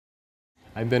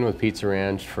I've been with Pizza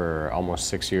Ranch for almost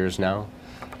 6 years now.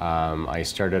 I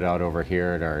started out over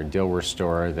here at our Dilworth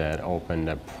store that opened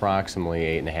approximately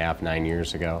 8.5, 9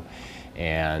 years ago,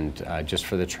 and just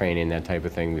for the training, that type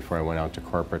of thing, before I went out to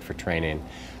corporate for training.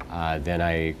 Then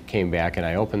I came back and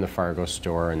I opened the Fargo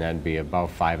store, and that'd be about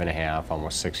 5.5,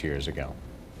 almost 6 years ago.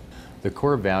 The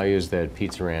core values that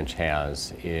Pizza Ranch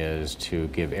has is to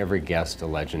give every guest a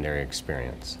legendary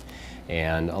experience.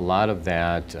 And a lot of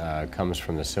that comes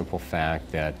from the simple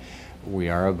fact that we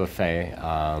are a buffet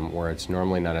where it's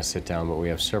normally not a sit-down, but we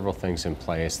have several things in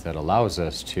place that allows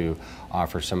us to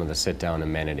offer some of the sit-down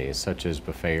amenities, such as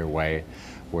Buffet Your Way,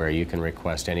 where you can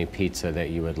request any pizza that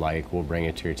you would like. We'll bring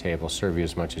it to your table, serve you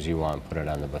as much as you want, put it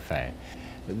on the buffet.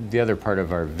 The other part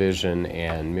of our vision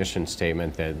and mission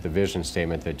statement, the vision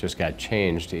statement that just got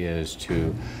changed, is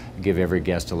to give every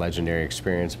guest a legendary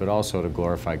experience, but also to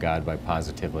glorify God by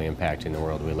positively impacting the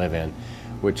world we live in,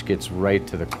 which gets right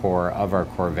to the core of our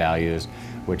core values,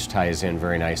 which ties in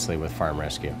very nicely with Farm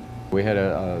Rescue. We had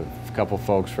a couple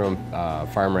folks from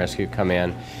Farm Rescue come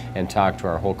in and talk to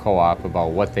our whole co-op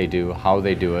about what they do, how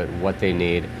they do it, what they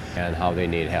need, and how they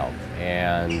need help.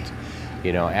 And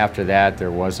you know, after that,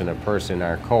 there wasn't a person in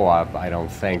our co-op, I don't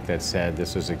think, that said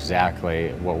this is exactly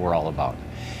what we're all about.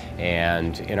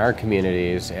 And in our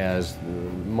communities, as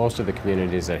most of the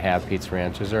communities that have pizza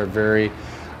ranches are very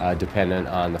dependent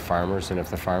on the farmers, and if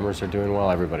the farmers are doing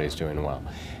well, everybody's doing well.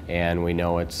 And we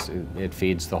know it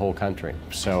feeds the whole country.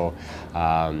 So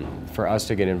for us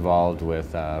to get involved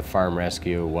with Farm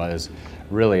Rescue was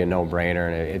really a no-brainer,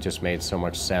 and it just made so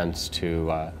much sense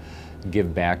to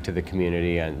give back to the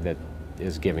community and that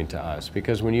is giving to us.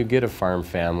 Because when you get a farm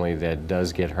family that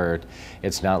does get hurt,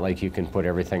 it's not like you can put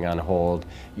everything on hold.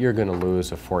 You're going to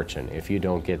lose a fortune if you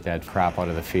don't get that crop out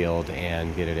of the field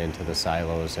and get it into the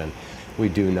silos. And we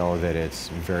do know that it's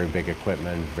very big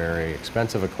equipment, very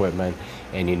expensive equipment,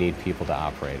 and you need people to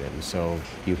operate it. And so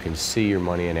you can see your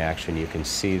money in action, you can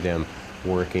see them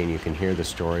working, you can hear the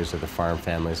stories of the farm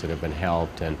families that have been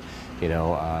helped, and you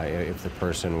know, if the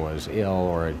person was ill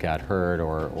or it got hurt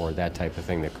or that type of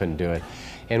thing that couldn't do it.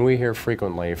 And we hear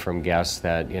frequently from guests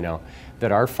that, you know,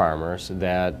 that are farmers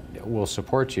that will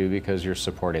support you because you're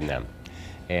supporting them.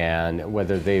 And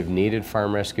whether they've needed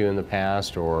Farm Rescue in the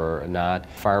past or not,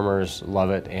 farmers love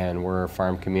it, and we're a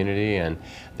farm community, and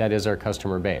that is our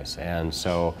customer base. And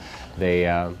so they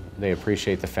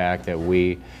appreciate the fact that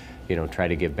we, you know, try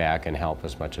to give back and help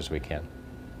as much as we can.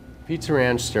 Pizza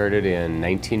Ranch started in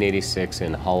 1986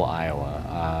 in Hull,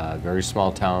 Iowa, a very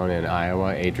small town in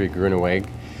Iowa. Adrie Gruneweg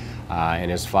and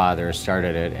his father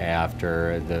started it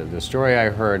after the story I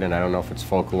heard, and I don't know if it's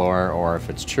folklore or if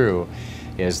it's true,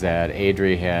 is that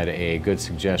Adrie had a good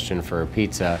suggestion for a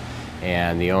pizza,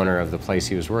 and the owner of the place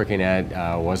he was working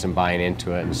at wasn't buying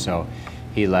into it, and so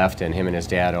he left, and him and his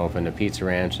dad opened a Pizza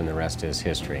Ranch, and the rest is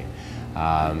history.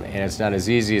 And it's not as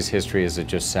easy as history as it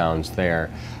just sounds there.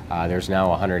 There's now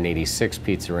 186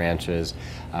 Pizza Ranches.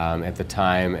 At the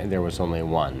time, there was only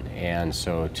one. And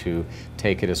so to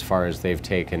take it as far as they've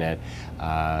taken it,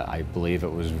 I believe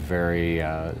it was very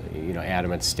you know,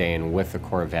 adamant, staying with the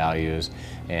core values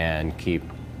and keep,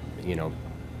 you know,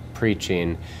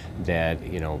 preaching that,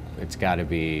 you know, it's got to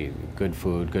be good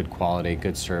food, good quality,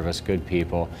 good service, good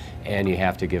people, and you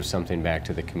have to give something back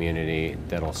to the community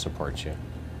that'll support you.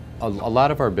 A lot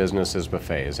of our business is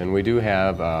buffets, and we do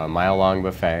have a mile-long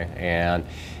buffet, and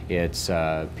it's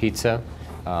pizza,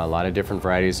 a lot of different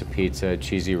varieties of pizza,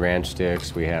 cheesy ranch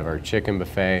sticks. We have our chicken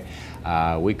buffet.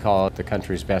 We call it the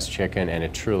country's best chicken, and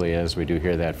it truly is. We do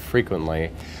hear that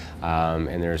frequently,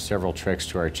 and there are several tricks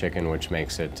to our chicken which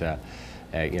makes it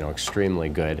you know, extremely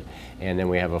good. And then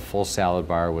we have a full salad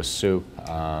bar with soup,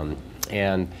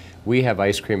 and we have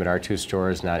ice cream at our two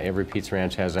stores. Not every Pizza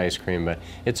Ranch has ice cream, but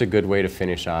it's a good way to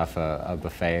finish off a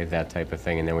buffet, that type of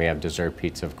thing. And then we have dessert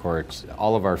pizza, of course.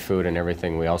 All of our food and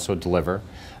everything we also deliver.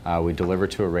 We deliver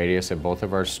to a radius at both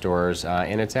of our stores,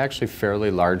 and it's actually a fairly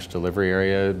large delivery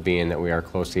area, being that we are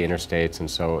close to the interstates, and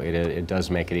so it does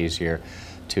make it easier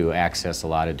to access a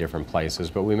lot of different places.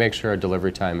 But we make sure our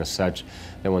delivery time is such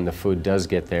that when the food does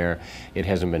get there, it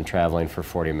hasn't been traveling for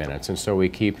 40 minutes. And so we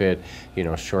keep it, you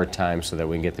know, short time so that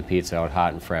we can get the pizza out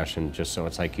hot and fresh, and just so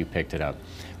it's like you picked it up.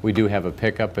 We do have a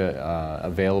pickup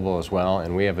available as well,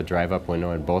 and we have a drive-up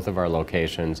window at both of our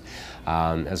locations.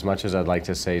 As much as I'd like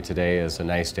to say today is a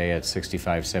nice day at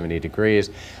 65, 70 degrees,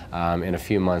 in a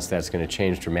few months that's going to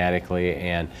change dramatically,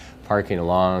 and parking a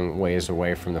long ways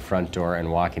away from the front door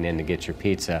and walking in to get your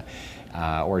pizza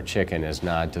or chicken is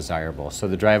not desirable. So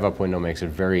the drive-up window makes it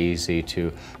very easy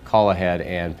to call ahead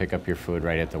and pick up your food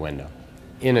right at the window.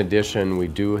 In addition, we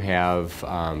do have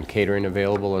catering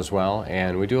available as well,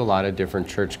 and we do a lot of different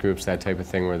church groups, that type of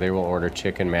thing, where they will order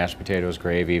chicken, mashed potatoes,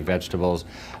 gravy, vegetables.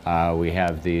 We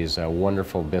have these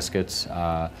wonderful biscuits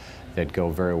that go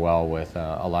very well with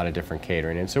a lot of different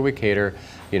catering. And so we cater,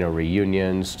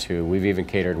 reunions we've even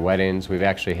catered weddings. We've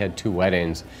actually had 2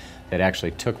 weddings that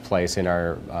actually took place in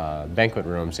our banquet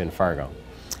rooms in Fargo.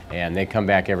 And they come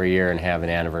back every year and have an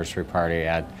anniversary party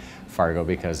at Fargo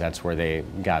because that's where they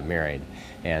got married.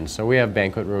 And so we have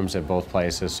banquet rooms at both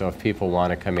places, so if people want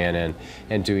to come in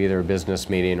and do either a business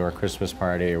meeting or a Christmas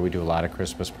party, or we do a lot of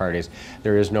Christmas parties,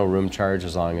 there is no room charge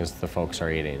as long as the folks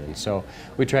are eating. And so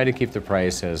we try to keep the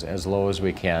price as low as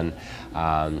we can,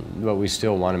 but we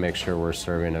still want to make sure we're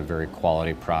serving a very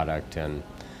quality product and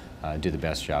do the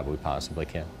best job we possibly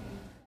can.